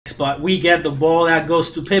but we get the ball. That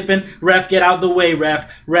goes to Pippen. Ref, get out the way,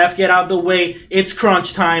 ref. Ref, get out the way. It's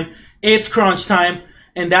crunch time. It's crunch time.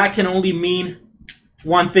 And that can only mean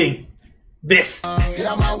one thing. This. Get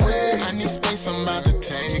out my way. I need space. I'm about to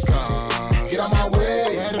take off. Get out my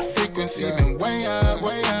way. Yeah, the frequency been way up,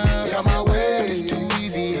 way up. Get out my way. It's too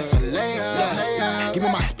easy. It's a layup. Give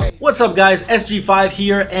me my space. What's up, guys? SG5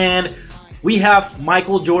 here, and we have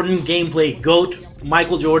Michael Jordan gameplay. GOAT,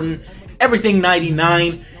 Michael Jordan, everything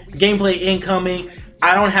 99. Gameplay incoming.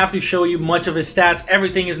 I don't have to show you much of his stats.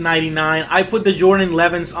 Everything is 99. I put the Jordan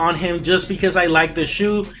 11s on him just because I like the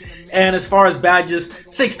shoe. And as far as badges,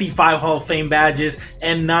 65 Hall of Fame badges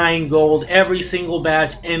and 9 gold. Every single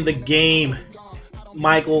badge in the game.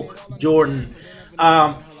 Michael Jordan.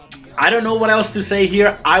 I don't know what else to say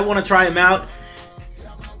here. I want to try him out.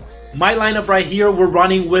 My lineup right here, we're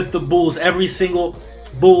running with the Bulls. Every single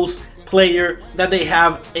Bulls player that they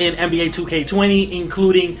have in NBA 2K20,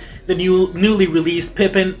 including the newly released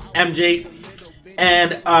Pippen, MJ,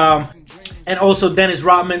 and also Dennis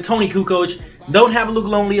Rodman, Tony Kukoc. Don't have Luke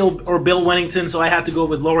Longley or Bill Wennington, so I had to go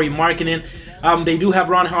with Lauri Markkanen. They do have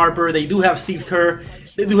Ron Harper. They do have Steve Kerr.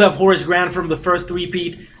 They do have Horace Grant from the first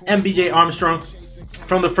three-peat, MPJ Armstrong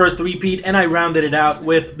from the first three-peat, and I rounded it out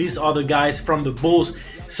with these other guys from the Bulls.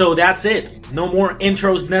 So that's it. No more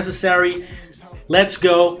intros necessary. Let's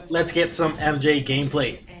go. Let's get some MJ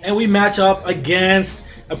gameplay. And we match up against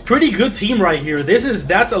a pretty good team right here.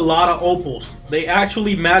 That's a lot of opals. They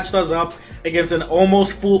actually matched us up against an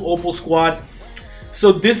almost full opal squad.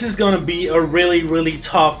 So this is going to be a really, really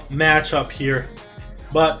tough matchup here.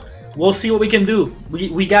 But we'll see what we can do.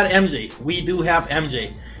 We got MJ. We do have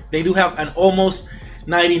MJ. They do have an almost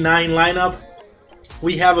 99 lineup.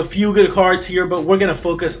 We have a few good cards here, but we're going to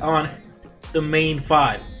focus on the main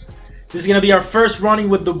 5. This is going to be our first running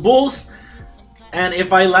with the Bulls. And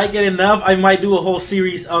if I like it enough, I might do a whole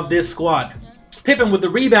series of this squad. Pippen with the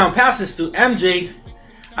rebound, passes to MJ.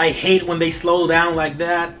 I hate when they slow down like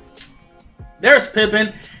that. There's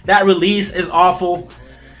Pippen. That release is awful.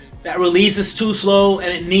 That release is too slow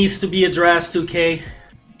and it needs to be addressed, 2K.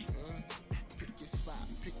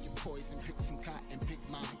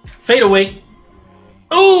 Fade away.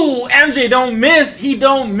 Ooh, MJ don't miss. He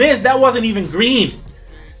don't miss. That wasn't even green.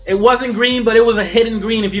 It wasn't green, but it was a hidden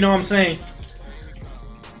green, if you know what I'm saying.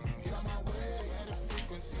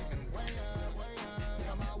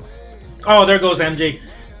 Oh, there goes MJ.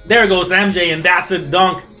 There goes MJ, and that's a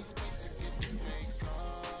dunk.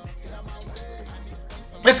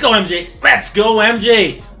 Let's go, MJ. Let's go,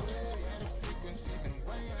 MJ.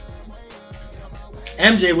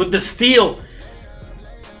 MJ with the steal.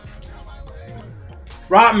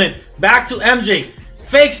 Rodman, back to MJ.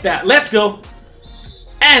 Fakes that. Let's go.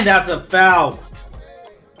 And that's a foul.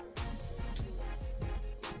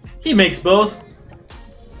 He makes both.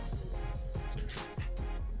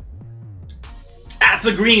 That's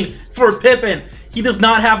a green for Pippen. He does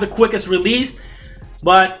not have the quickest release,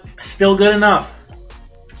 but still good enough.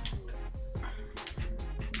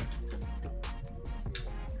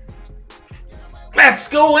 Let's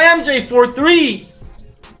go, MJ, for 3.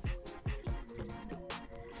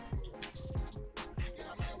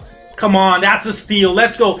 Come on, that's a steal.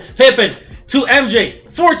 Let's go. Pippen to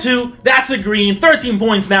MJ for 2. That's a green. 13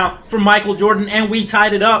 points now for Michael Jordan, and we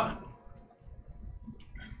tied it up.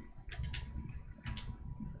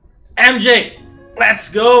 MJ, let's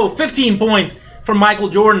go. 15 points for Michael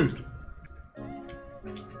Jordan.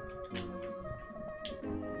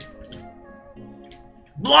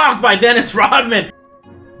 Blocked by Dennis Rodman.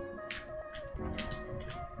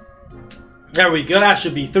 There we go. That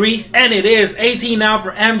should be 3. And it is. 18 now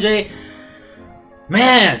for MJ.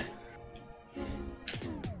 Man.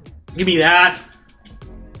 Give me that.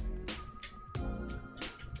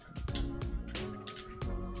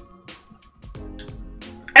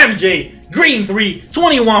 MJ. Green 3.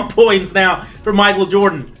 21 points now for Michael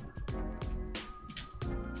Jordan.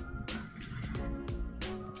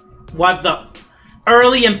 What the?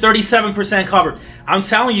 Early and 37% covered. I'm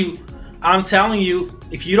telling you,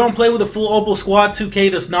 if you don't play with a full opal squad,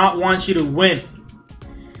 2K does not want you to win.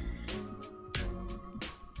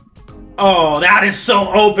 Oh, that is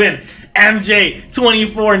so open. MJ,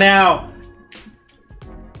 24 now.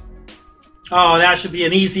 Oh, that should be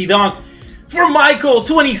an easy dunk for Michael,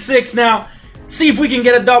 26 now. See if we can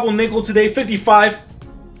get a double nickel today, 55.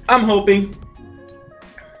 I'm hoping.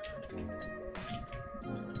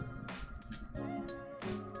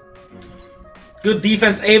 Good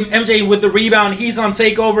defense, MJ with the rebound. He's on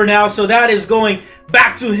takeover now, so that is going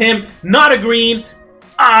back to him. Not a green.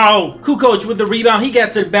 Oh, Kukoc with the rebound. He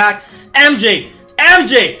gets it back. MJ.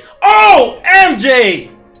 Oh, MJ.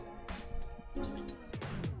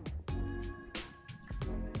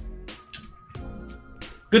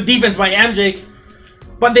 Good defense by MJ.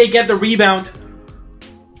 But they get the rebound.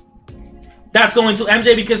 That's going to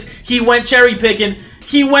MJ because he went cherry picking.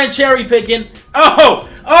 He went cherry picking. Oh!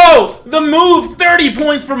 Oh! The move! 30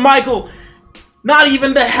 points for Michael. Not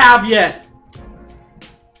even the half yet.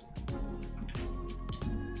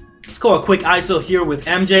 Let's go a quick ISO here with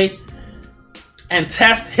MJ. And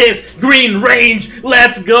test his green range.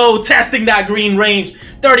 Let's go. Testing that green range.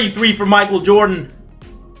 33 for Michael Jordan.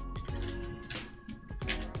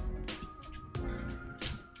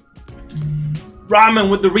 Rodman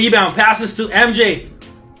with the rebound. Passes to MJ.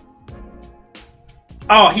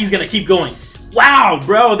 Oh, he's going to keep going. Wow,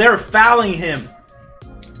 bro. They're fouling him.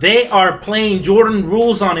 They are playing Jordan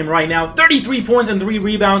rules on him right now. 33 points and 3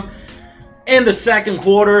 rebounds in the second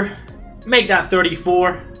quarter. Make that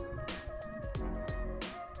 34.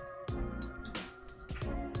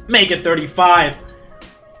 Make it 35.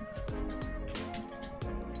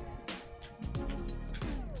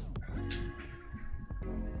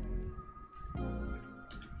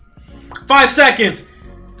 Five seconds.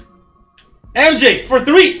 MJ for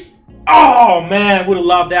 3. Oh, man. Would have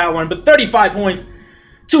loved that one. But 35 points.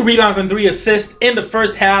 2 rebounds and 3 assists in the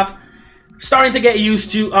first half. Starting to get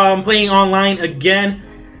used to playing online again.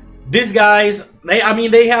 These guys, they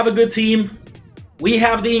have a good team. We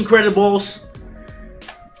have the Incredibles.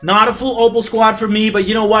 Not a full OPAL squad for me, but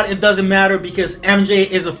you know what? It doesn't matter because MJ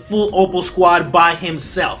is a full OPAL squad by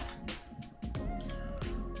himself.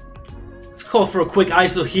 Let's call for a quick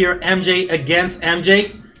ISO here. MJ against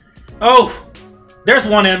MJ. Oh, there's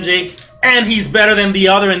one MJ. And he's better than the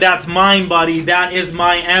other, and that's mine, buddy. That is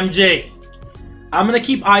my MJ. I'm going to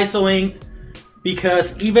keep ISOing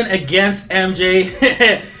because even against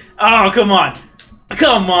MJ... oh, come on.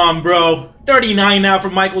 Come on, bro. 39 now for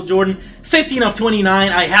Michael Jordan. 15 of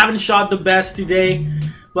 29. I haven't shot the best today,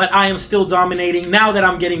 but I am still dominating now that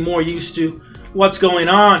I'm getting more used to what's going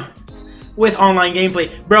on with online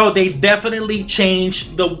gameplay. Bro, they definitely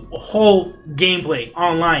changed the whole gameplay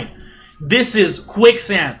online. This is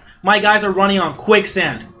quicksand. My guys are running on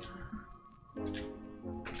quicksand.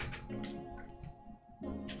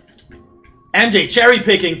 MJ cherry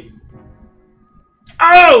picking.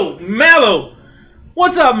 Oh, Mello.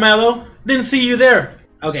 What's up, Mello? Didn't see you there.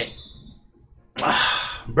 Okay.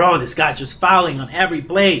 Bro, this guy's just fouling on every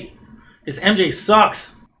play. This MJ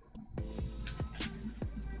sucks.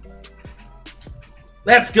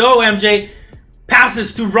 Let's go, MJ.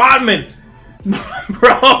 Passes to Rodman.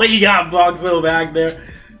 Bro, he got blocked so back there.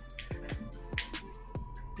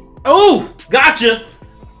 Oh, gotcha.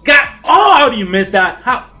 Oh, how do you miss that?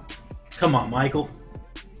 How? Come on, Michael.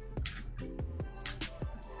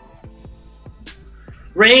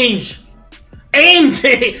 Range.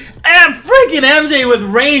 MJ. And freaking MJ with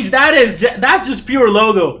range. That's just pure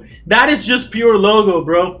logo. That is just pure logo,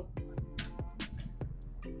 bro.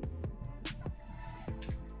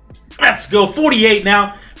 Let's go. 48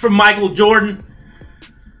 now for Michael Jordan.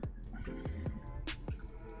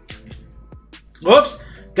 Whoops.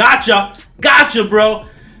 Gotcha. Gotcha, bro.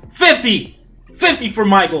 50. 50 for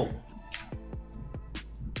Michael.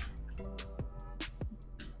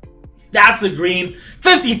 That's a green.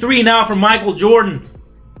 53 now for Michael Jordan.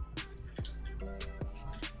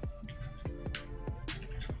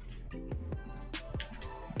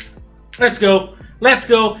 Let's go. Let's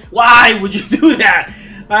go. Why would you do that?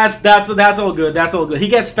 That's all good. That's all good. He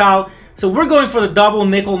gets fouled. So we're going for the double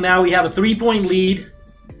nickel now. We have a 3-point lead.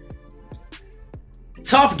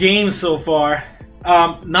 Tough game so far.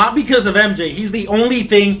 Not because of MJ. He's the only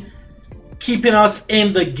thing keeping us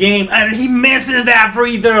in the game. And he misses that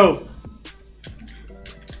free throw.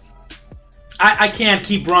 I can't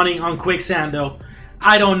keep running on quicksand though.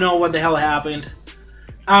 I don't know what the hell happened.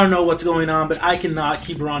 I don't know what's going on, but I cannot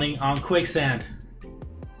keep running on quicksand.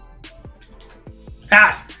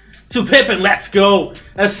 Pass to Pippen. Let's go.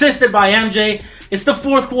 Assisted by MJ. It's the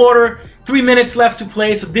fourth quarter. 3 minutes left to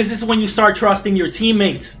play. So this is when you start trusting your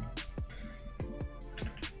teammates.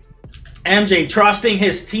 MJ trusting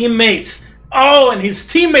his teammates. Oh, and his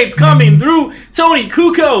teammates coming through. Tony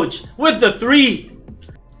Kukoc with the 3.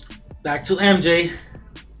 Back to MJ.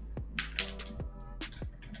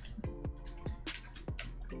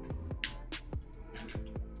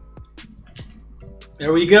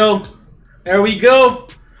 There we go. There we go.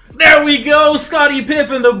 There we go. Scottie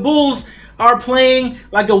Pippen. The Bulls are playing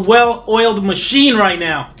like a well-oiled machine right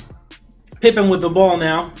now. Pippen with the ball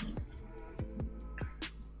now.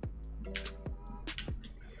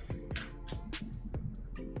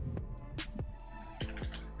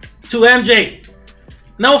 To MJ.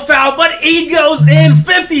 No foul, but he goes in.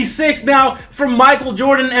 56 now from Michael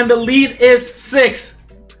Jordan, and the lead is 6.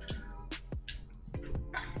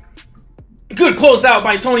 Good closed out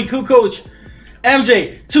by Tony Kukoc.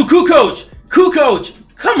 MJ to Kukoc. Kukoc,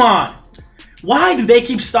 come on. Why do they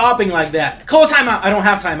keep stopping like that? Call a timeout. I don't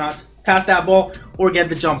have timeouts. Pass that ball or get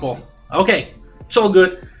the jump ball. Okay, so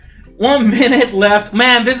good. 1 minute left.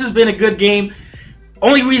 Man, this has been a good game.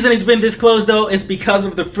 Only reason it's been this close, though, is because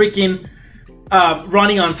of the freaking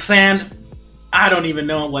running on sand. I don't even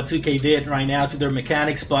know what 2K did right now to their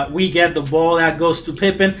mechanics, but we get the ball. That goes to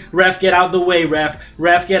Pippen. Ref, get out the way, ref.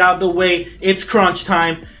 Ref, get out the way. It's crunch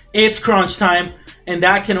time. It's crunch time. And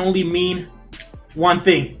that can only mean one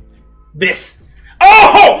thing. This.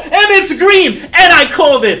 Oh! And it's green! And I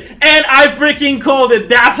called it! And I freaking called it!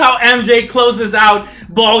 That's how MJ closes out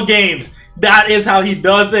ball games. That is how he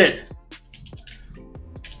does it.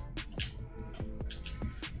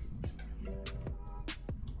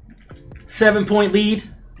 Seven-point lead.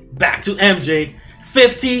 Back to MJ.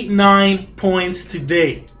 59 points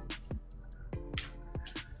today.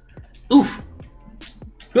 Oof.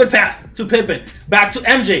 Good pass to Pippen. Back to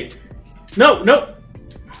MJ. No, no.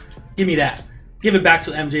 Give me that. Give it back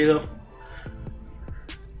to MJ, though.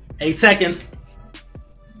 8 seconds.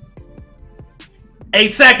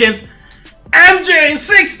 8 seconds. MJ,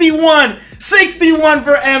 61. 61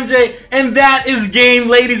 for MJ. And that is game,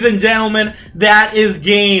 ladies and gentlemen. That is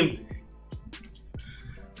game.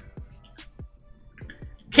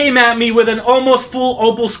 Came at me with an almost full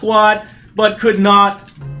Opal squad, but could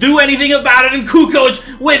not do anything about it. And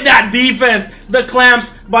Kukoc with that defense. The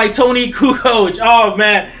clamps by Tony Kukoc. Oh,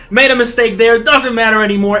 man. Made a mistake there. Doesn't matter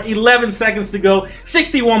anymore. 11 seconds to go.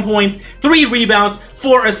 61 points. 3 rebounds.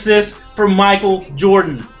 4 assists for Michael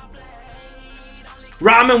Jordan.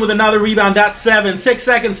 Rahman with another rebound. That's 7. 6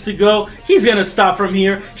 seconds to go. He's going to stop from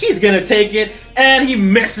here. He's going to take it. And he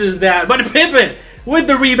misses that. But Pippen with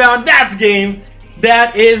the rebound. That's game.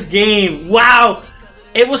 That is game. Wow.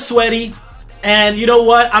 It was sweaty. And you know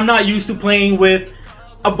what? I'm not used to playing with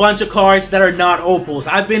a bunch of cards that are not Opals.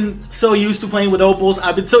 I've been so used to playing with Opals.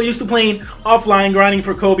 I've been so used to playing offline grinding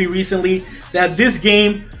for Kobe recently that this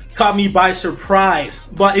game caught me by surprise.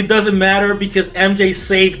 But it doesn't matter because MJ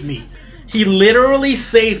saved me. He literally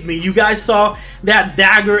saved me. You guys saw that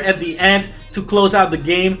dagger at the end to close out the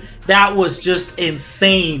game. That was just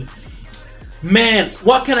insane. Man,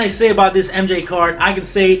 what can I say about this MJ card? I can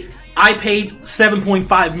say I paid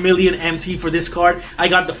 7.5 million MT for this card. I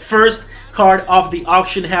got the first card off the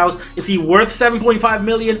auction house. Is he worth 7.5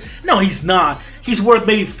 million? No, he's not. He's worth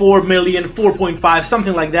maybe 4 million, 4.5,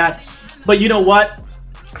 something like that. But you know what?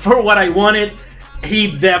 For what I wanted,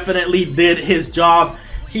 he definitely did his job.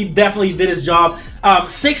 He definitely did his job.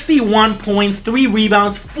 61 points, 3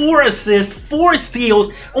 rebounds, 4 assists, 4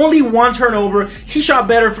 steals, only 1 turnover. He shot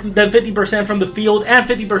better than 50% from the field and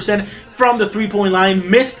 50% from the 3-point line.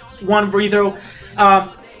 Missed 1 free throw.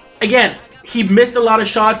 Again, he missed a lot of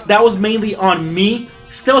shots. That was mainly on me.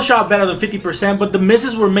 Still shot better than 50%, but the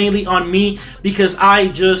misses were mainly on me because I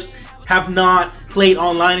just have not played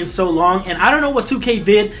online in so long. And I don't know what 2K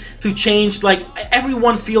did to change. Like,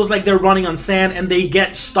 everyone feels like they're running on sand and they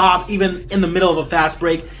get stopped even in the middle of a fast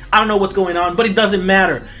break. I don't know what's going on, but it doesn't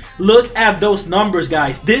matter. Look at those numbers,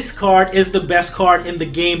 guys. This card is the best card in the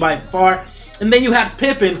game by far. And then you had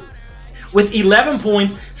Pippen with 11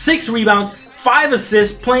 points, 6 rebounds, 5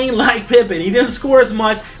 assists, playing like Pippen. He didn't score as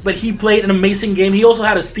much, but he played an amazing game. He also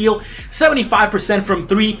had a steal, 75% from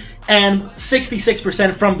 3 and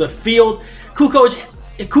 66% from the field.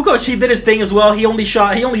 Kukoc, he did his thing as well. He only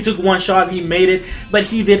took 1 shot and he made it, but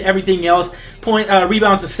he did everything else.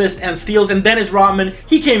 Rebounds, assists, and steals. And Dennis Rodman,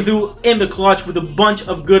 he came through in the clutch with a bunch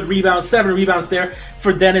of good rebounds. 7 rebounds there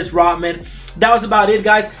for Dennis Rodman. That was about it,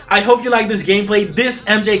 guys. I hope you like this gameplay. This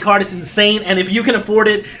MJ card is insane, and if you can afford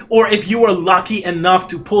it, or if you were lucky enough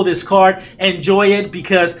to pull this card, enjoy it,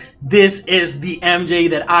 because this is the MJ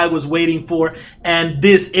that I was waiting for, and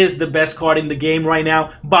this is the best card in the game right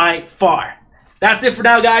now by far. That's it for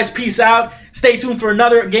now, guys. Peace out. Stay tuned for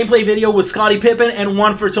another gameplay video with Scottie Pippen and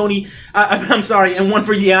one for and one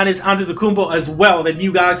for Giannis Antetokounmpo as well, the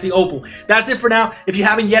new Galaxy Opal. That's it for now. If you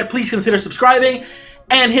haven't yet, please consider subscribing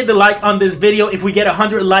and hit the like on this video. If we get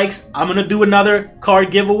 100 likes, I'm going to do another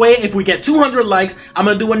card giveaway. If we get 200 likes, I'm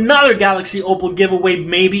going to do another Galaxy Opal giveaway,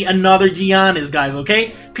 maybe another Giannis, guys,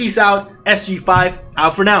 okay? Peace out. SG5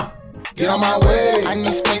 out for now. Get on my way, I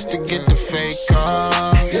need space to get the fake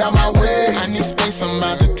car. Get on my way, I need space, I'm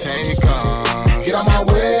about to take off. Get on my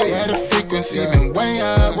way, yeah, the frequency been way